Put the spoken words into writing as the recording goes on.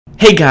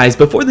Hey guys,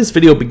 before this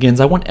video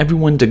begins, I want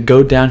everyone to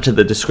go down to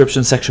the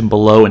description section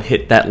below and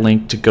hit that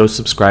link to go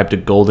subscribe to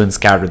Golden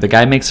Scouter. The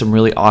guy makes some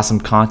really awesome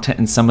content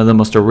and some of the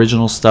most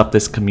original stuff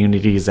this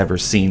community has ever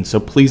seen,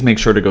 so please make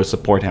sure to go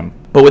support him.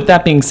 But with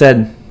that being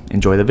said,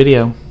 enjoy the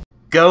video.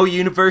 Go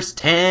Universe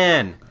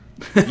 10!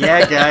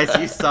 Yeah guys,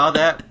 you saw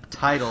that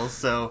title,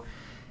 so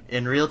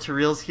in Reel to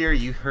Reels here,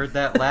 you heard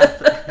that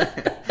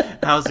laugh.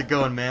 How's it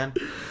going, man?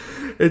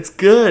 It's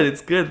good, it's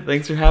good.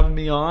 Thanks for having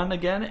me on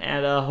again,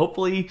 and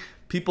hopefully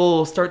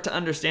people start to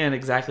understand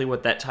exactly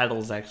what that title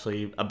is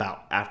actually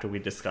about after we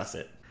discuss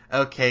it.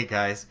 Okay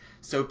guys,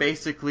 so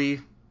basically,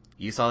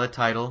 you saw the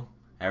title,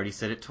 I already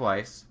said it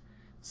twice.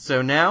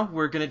 So now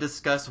we're going to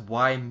discuss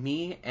why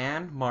me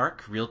and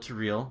Mark, Reel to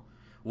Reel,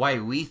 why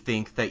we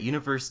think that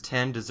Universe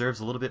 10 deserves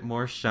a little bit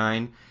more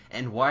shine,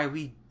 and why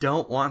we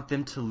don't want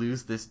them to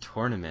lose this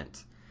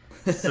tournament.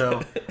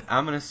 So,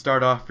 I'm going to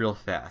start off real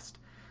fast.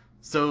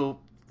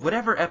 So,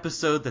 whatever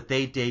episode that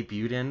they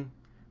debuted in,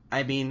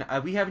 I mean,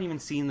 we haven't even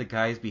seen the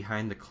guys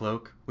behind the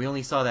cloak. We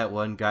only saw that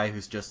one guy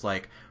who's just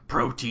like,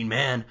 protein,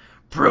 man,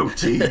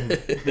 protein.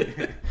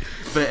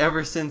 But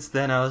ever since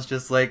then, I was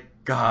just like,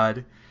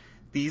 God,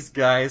 these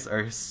guys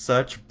are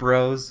such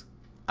bros.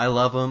 I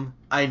love them.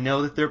 I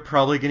know that they're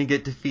probably going to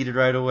get defeated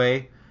right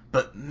away.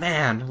 But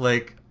man,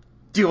 like,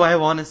 do I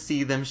want to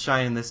see them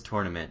shine in this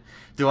tournament?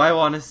 Do I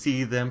want to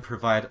see them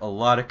provide a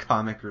lot of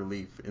comic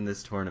relief in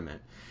this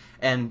tournament?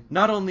 And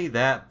not only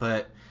that,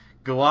 but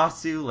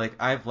Gowasu, like,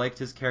 I've liked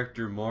his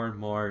character more and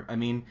more. I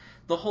mean,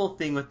 the whole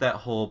thing with the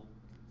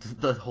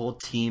whole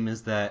team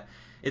is that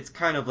it's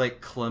kind of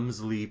like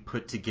clumsily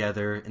put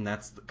together, and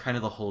that's kind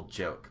of the whole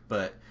joke.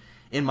 But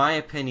in my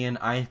opinion,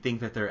 I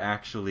think that they're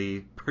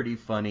actually pretty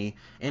funny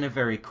in a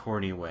very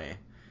corny way.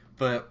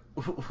 But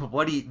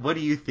what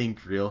do you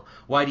think, Reel?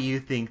 Why do you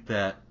think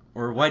that,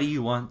 or why do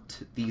you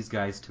want these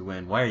guys to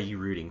win? Why are you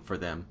rooting for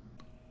them?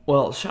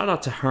 Well, shout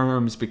out to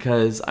Herms,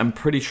 because I'm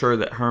pretty sure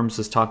that Herms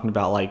is talking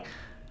about, like,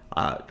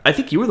 I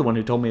think you were the one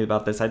who told me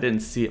about this. I didn't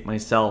see it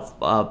myself,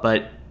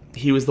 but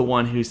he was the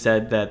one who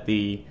said that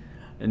the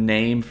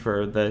name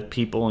for the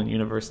people in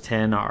Universe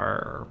 10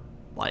 are,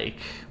 like,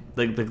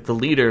 the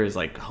leader is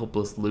like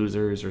hopeless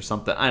losers or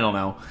something. I don't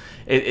know.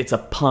 It's a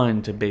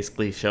pun to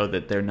basically show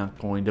that they're not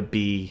going to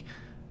be,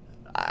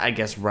 I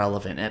guess,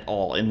 relevant at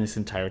all in this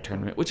entire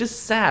tournament, which is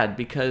sad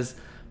because,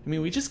 I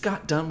mean, we just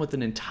got done with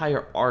an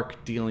entire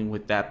arc dealing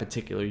with that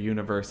particular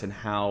universe and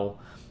how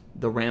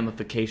the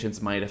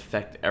ramifications might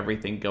affect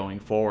everything going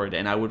forward,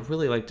 and I would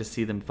really like to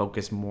see them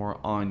focus more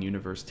on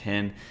Universe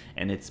 10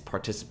 and its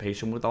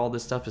participation with all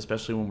this stuff,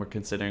 especially when we're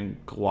considering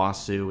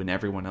Gowasu and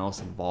everyone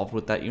else involved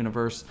with that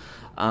universe.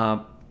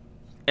 And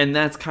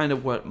that's kind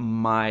of what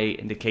my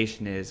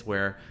indication is,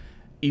 where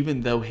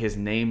even though his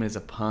name is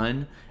a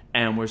pun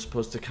and we're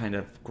supposed to kind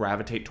of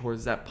gravitate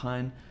towards that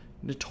pun,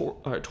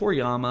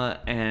 Toriyama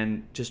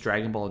and just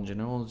Dragon Ball in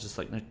general is just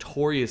like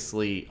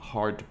notoriously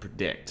hard to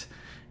predict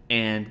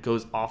and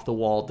goes off the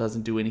wall,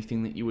 doesn't do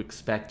anything that you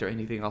expect or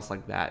anything else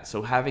like that.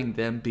 So having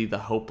them be the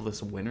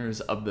hopeless winners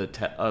of the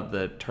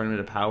Tournament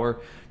of Power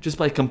just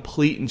by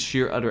complete and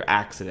sheer utter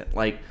accident.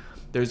 Like,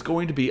 there's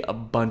going to be a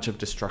bunch of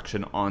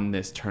destruction on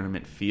this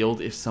tournament field.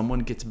 If someone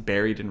gets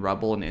buried in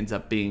rubble and ends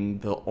up being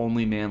the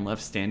only man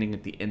left standing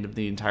at the end of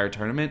the entire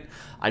tournament,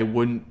 I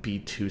wouldn't be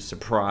too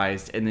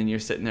surprised. And then you're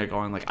sitting there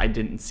going like, I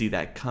didn't see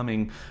that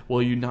coming.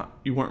 Well, you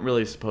weren't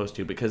really supposed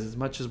to, because as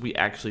much as we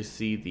actually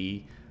see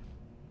the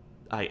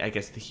I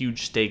guess the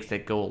huge stakes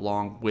that go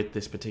along with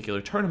this particular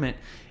tournament,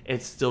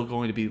 it's still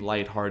going to be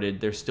lighthearted.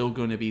 There's still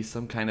going to be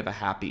some kind of a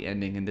happy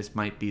ending, and this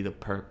might be the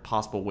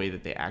possible way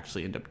that they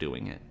actually end up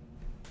doing it.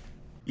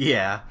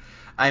 Yeah.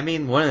 I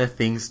mean, one of the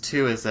things,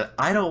 too, is that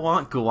I don't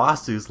want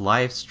Gowasu's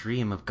live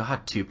stream of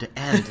GodTube to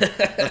end.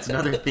 That's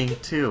another thing,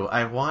 too.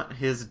 I want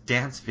his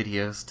dance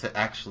videos to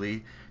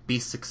actually be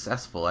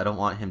successful. I don't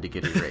want him to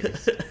get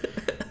erased.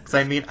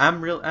 I mean,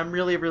 I'm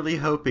really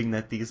hoping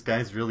that these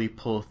guys really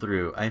pull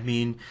through. I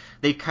mean,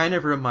 they kind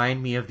of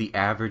remind me of the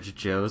Average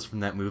Joes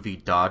from that movie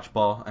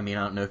Dodgeball. I mean,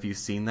 I don't know if you've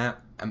seen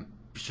that. I'm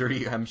sure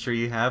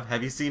you have.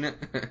 Have you seen it?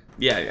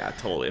 Yeah,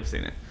 totally, I've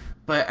seen it.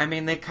 But I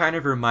mean, they kind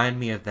of remind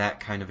me of that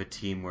kind of a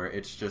team where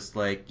it's just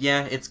like,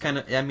 yeah, it's kind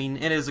of, I mean,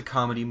 it is a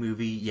comedy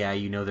movie. Yeah,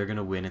 you know they're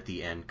gonna win at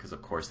the end because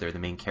of course they're the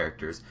main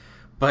characters.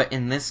 But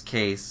in this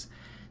case,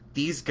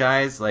 these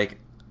guys, like,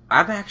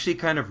 I'm actually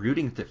kind of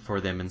rooting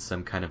for them in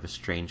some kind of a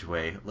strange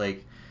way.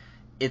 Like,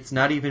 it's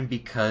not even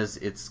because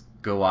it's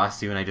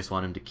Gowasu and I just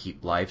want him to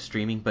keep live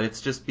streaming, but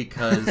it's just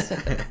because,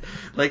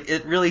 like,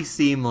 it really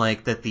seemed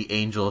like that the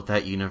angel of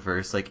that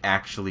universe, like,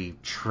 actually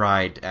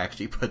tried to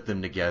actually put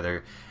them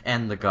together,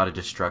 and the God of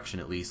Destruction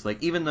at least.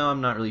 Like, even though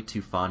I'm not really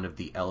too fond of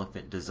the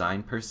elephant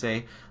design per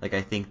se, like,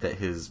 I think that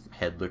his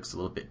head looks a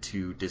little bit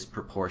too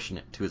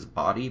disproportionate to his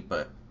body,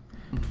 but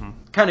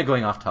kind of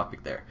going off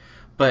topic there.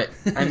 But,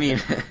 I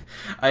mean,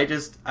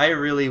 I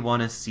really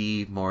want to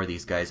see more of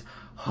these guys.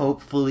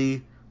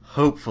 Hopefully,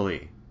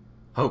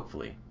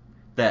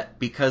 that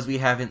because we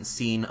haven't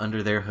seen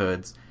under their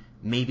hoods,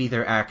 maybe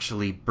they're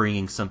actually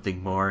bringing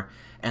something more,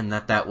 and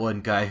that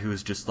one guy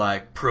who's just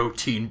like,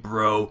 protein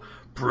bro,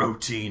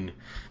 protein.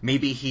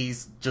 Maybe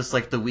he's just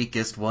like the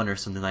weakest one or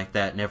something like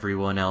that, and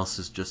everyone else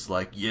is just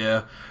like,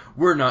 yeah,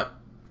 we're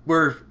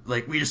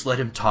like, we just let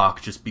him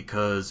talk just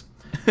because.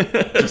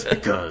 Just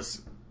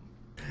because.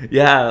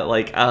 Yeah,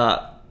 like,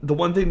 the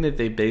one thing that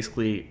they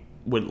basically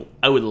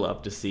I would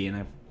love to see, and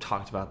I've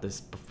talked about this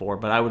before,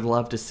 but I would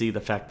love to see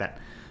the fact that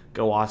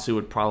Gowasu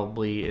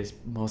is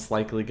most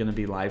likely going to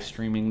be live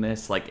streaming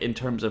this, like in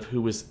terms of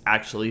who was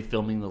actually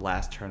filming the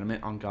last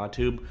tournament on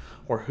GodTube,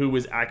 or who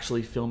was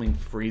actually filming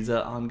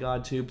Frieza on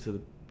GodTube, to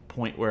the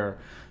point where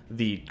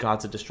the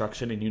Gods of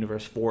Destruction in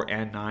Universe 4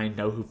 and 9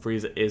 know who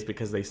Frieza is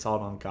because they saw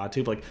it on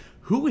GodTube. Like,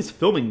 who is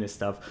filming this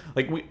stuff?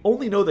 Like, we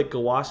only know that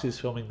Gowasu is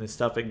filming this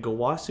stuff, and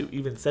Gowasu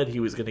even said he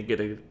was going to get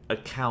an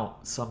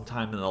account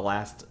sometime in the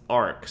last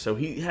arc. So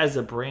he has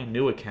a brand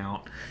new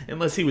account,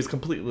 unless he was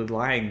completely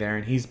lying there,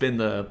 and he's been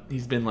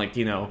like,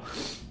 you know,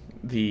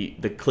 the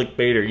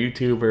clickbait or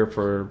YouTuber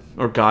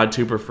or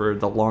GodTuber for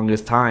the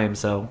longest time.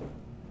 So,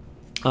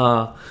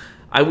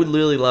 I would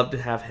really love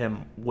to have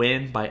him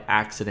win by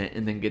accident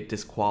and then get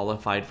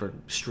disqualified for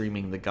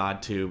streaming the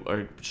GodTube,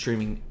 or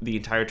streaming the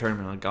entire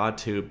tournament on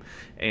GodTube,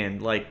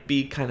 and like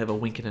be kind of a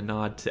wink and a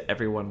nod to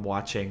everyone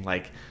watching,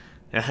 like,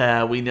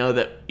 we know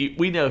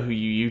who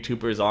you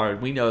YouTubers are,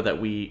 and we know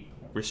that we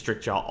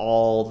restrict y'all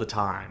all the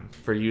time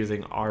for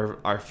using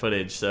our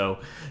footage, so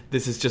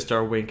this is just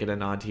our wink and a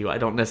nod to you. I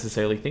don't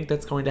necessarily think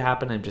that's going to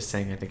happen. I'm just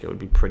saying I think it would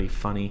be pretty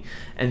funny.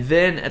 And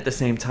then at the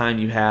same time,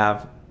 you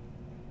have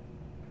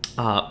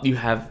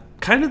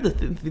kind of the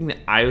thing that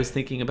I was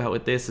thinking about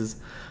with this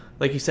is,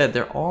 like you said,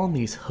 they're all in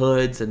these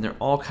hoods and they're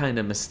all kind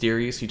of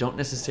mysterious. You don't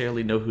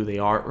necessarily know who they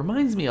are. It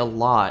reminds me a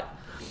lot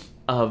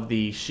of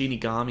the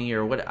Shinigami,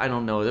 or what, I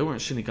don't know. They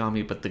weren't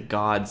Shinigami, but the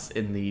gods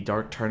in the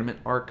Dark Tournament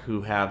arc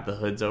who have the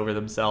hoods over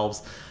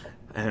themselves.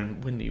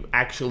 And when you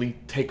actually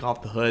take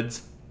off the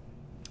hoods,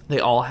 they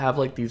all have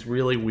like these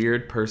really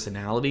weird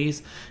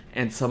personalities,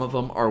 and some of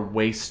them are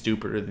way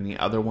stupider than the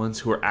other ones,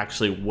 who are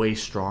actually way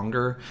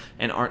stronger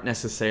and aren't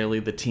necessarily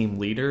the team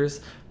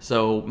leaders.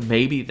 So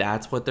maybe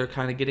that's what they're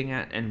kind of getting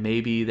at, and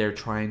maybe they're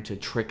trying to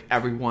trick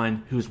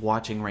everyone who's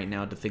watching right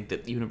now to think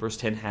that Universe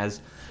 10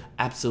 has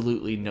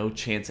absolutely no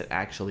chance at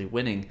actually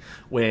winning,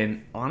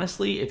 when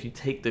honestly, if you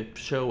take the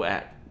show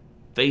at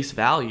face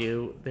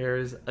value,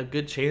 there's a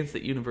good chance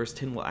that Universe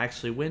 10 will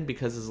actually win,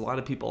 because as a lot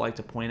of people like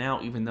to point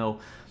out, even though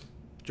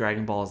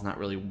Dragon Ball is not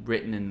really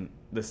written in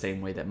the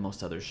same way that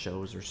most other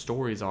shows or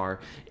stories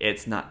are,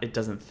 it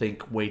doesn't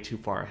think way too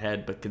far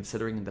ahead. But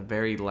considering in the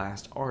very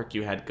last arc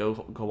you had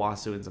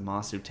Gowasu and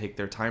Zamasu take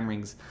their time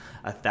rings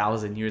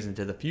 1,000 years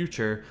into the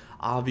future,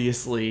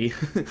 obviously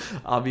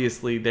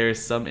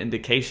there's some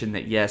indication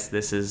that yes,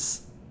 this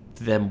is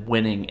them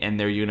winning and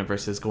their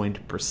universe is going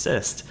to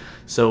persist.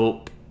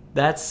 So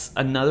that's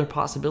another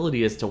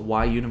possibility as to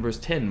why Universe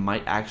 10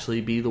 might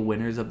actually be the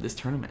winners of this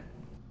tournament.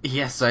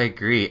 Yes, I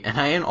agree, and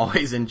I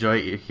always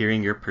enjoy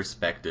hearing your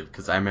perspective,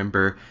 because I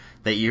remember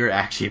that you were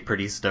actually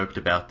pretty stoked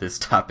about this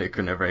topic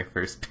whenever I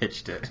first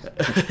pitched it.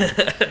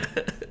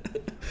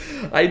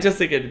 I just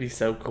think it'd be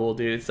so cool,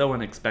 dude. It's so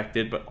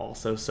unexpected, but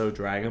also so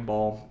Dragon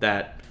Ball,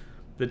 that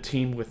the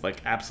team with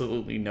like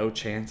absolutely no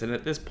chance, and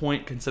at this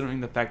point,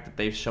 considering the fact that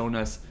they've shown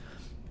us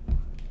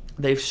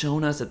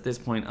at this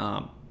point,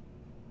 I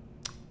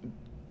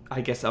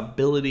guess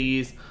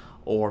abilities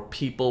or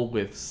people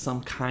with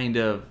some kind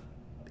of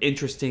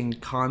interesting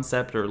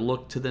concept or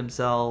look to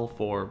themselves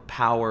or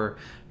power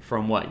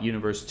from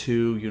Universe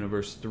 2,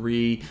 Universe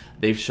 3.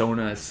 They've shown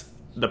us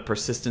the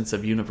persistence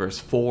of Universe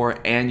 4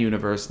 and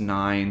Universe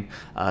 9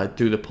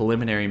 through the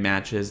preliminary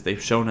matches.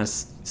 They've shown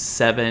us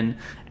 7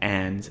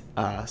 and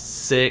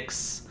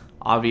 6,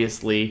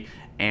 obviously,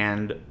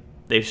 and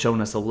they've shown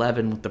us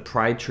 11 with the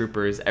Pride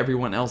Troopers.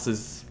 Everyone else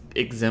is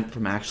exempt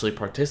from actually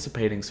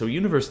participating. So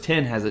Universe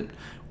 10 hasn't.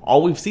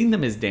 All we've seen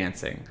them is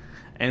dancing.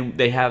 And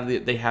they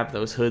have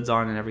those hoods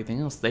on and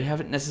everything else. They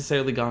haven't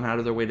necessarily gone out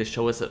of their way to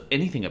show us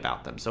anything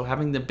about them. So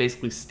having them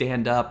basically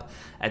stand up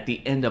at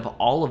the end of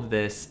all of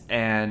this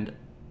and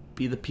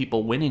be the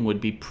people winning would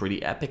be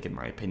pretty epic, in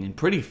my opinion.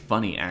 Pretty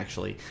funny,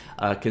 actually,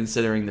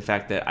 considering the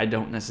fact that I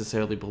don't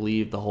necessarily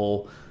believe the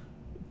whole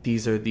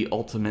these are the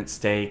ultimate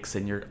stakes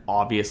and you're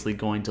obviously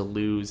going to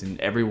lose and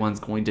everyone's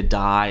going to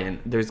die and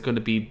there's going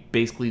to be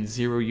basically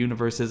 0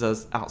 universes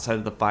outside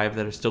of the 5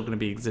 that are still going to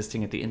be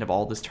existing at the end of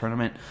all this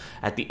tournament.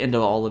 At the end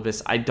of all of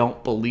this, I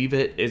don't believe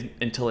it.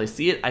 Until I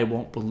see it, I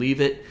won't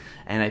believe it,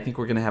 and I think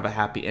we're going to have a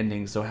happy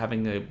ending. So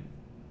having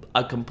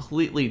a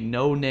completely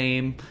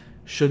no-name,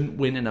 shouldn't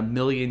win in a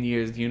million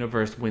years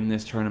universe win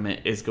this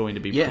tournament is going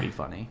to be pretty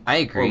funny. I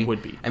agree. Or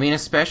would be. I mean,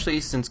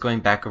 especially since going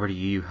back over to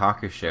Yu Yu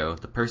Hakusho,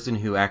 the person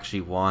who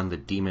actually won the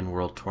Demon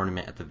World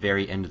tournament at the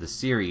very end of the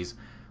series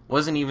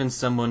wasn't even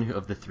someone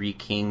of the 3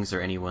 kings or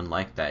anyone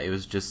like that. It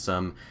was just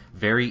some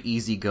very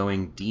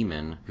easygoing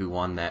demon who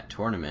won that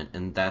tournament,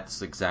 and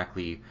that's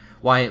exactly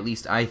why at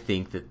least I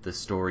think that the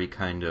story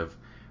kind of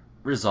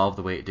resolved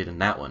the way it did in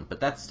that one.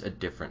 But that's a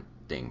different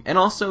thing. And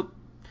also,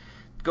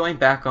 going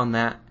back on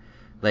that,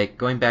 like,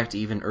 going back to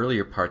even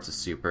earlier parts of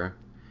Super,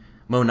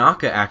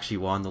 Monaka actually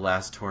won the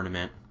last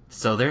tournament,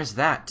 so there's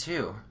that,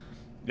 too.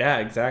 Yeah,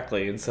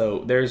 exactly. And so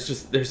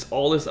there's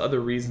all this other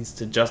reasons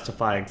to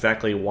justify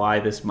exactly why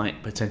this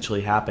might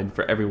potentially happen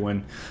for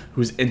everyone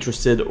who's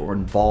interested or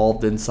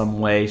involved in some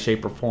way,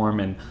 shape, or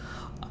form. And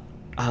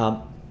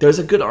there's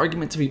a good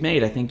argument to be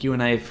made. I think you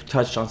and I have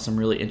touched on some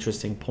really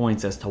interesting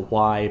points as to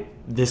why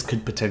this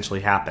could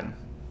potentially happen.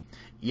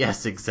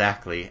 Yes,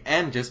 exactly.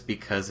 And just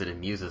because it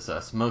amuses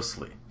us,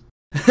 mostly.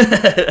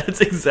 That's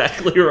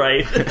exactly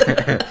right.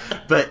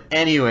 But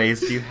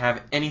anyways, do you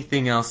have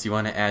anything else you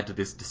want to add to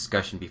this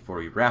discussion before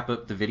we wrap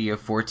up the video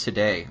for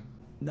today?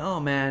 No,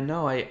 man,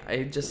 no.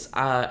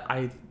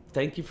 I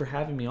thank you for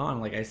having me on.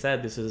 Like I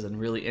said, this is a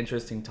really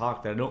interesting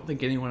talk that I don't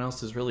think anyone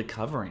else is really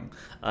covering.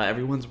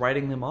 Everyone's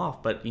writing them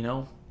off, but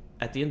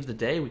at the end of the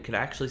day, we could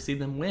actually see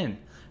them win.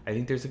 I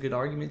think there's a good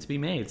argument to be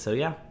made. So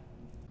yeah.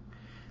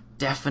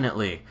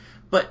 Definitely.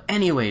 But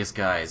anyways,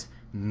 guys,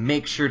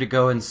 make sure to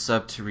go and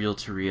sub to Real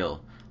to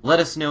Real. Let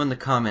us know in the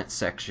comments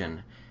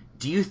section.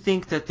 Do you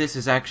think that this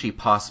is actually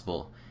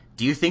possible?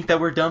 Do you think that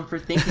we're dumb for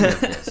thinking of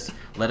this?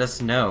 Let us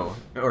know.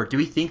 Or do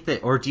you think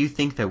that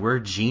we're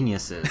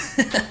geniuses?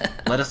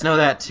 Let us know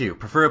that too,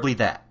 preferably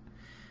that.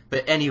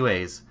 But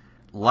anyways,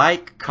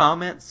 like,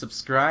 comment,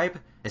 subscribe,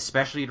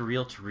 especially to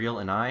Real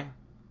and I.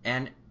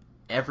 And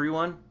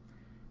everyone,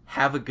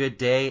 have a good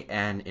day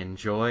and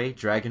enjoy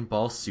Dragon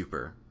Ball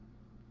Super.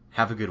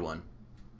 Have a good one.